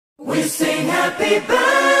We sing happy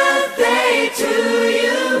birthday to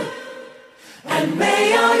you, and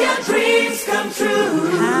may all your dreams come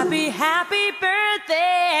true. Happy, happy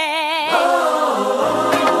birthday. Oh,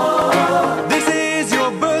 this is your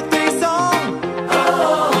birthday song.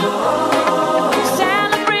 Oh,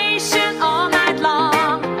 celebration all night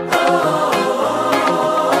long. Oh,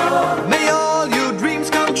 may all your dreams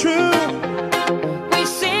come true. We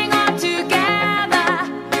sing all together.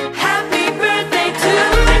 happy birthday to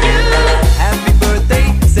you. Happy birthday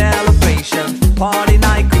celebration, party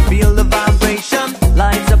night, could feel the vibration.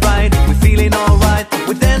 Lights are bright, we're feeling alright.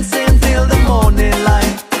 We're dancing till the morning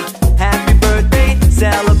light. Happy birthday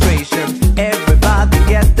celebration, everybody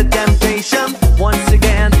get the temptation. Once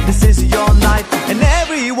again, this is your night, and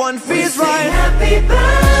everyone feels We sing right. happy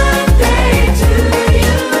birthday to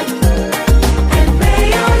you, and may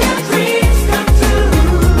all your dreams come true.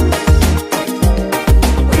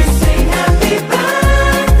 We sing happy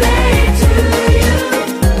birthday to you,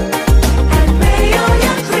 and may all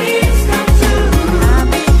your dreams come true.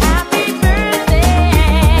 Happy, happy birthday.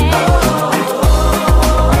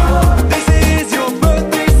 This is your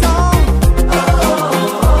birthday song.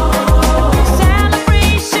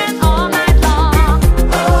 Celebration all night long.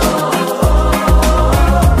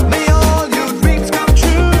 May all your dreams come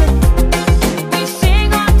true. We sing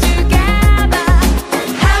all together.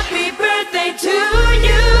 Happy birthday to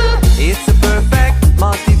you. It's a perfect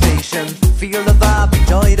motivation. Feel the vibe,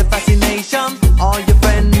 enjoy the fascination. All your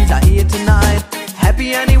friends are here tonight.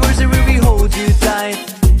 Happy anniversary, we hold you tight.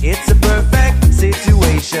 It's a perfect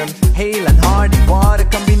situation. Hale and heart, what a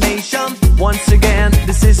combination. Once again,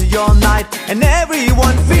 this is your night, and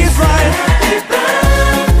everyone feels right. Happy birthday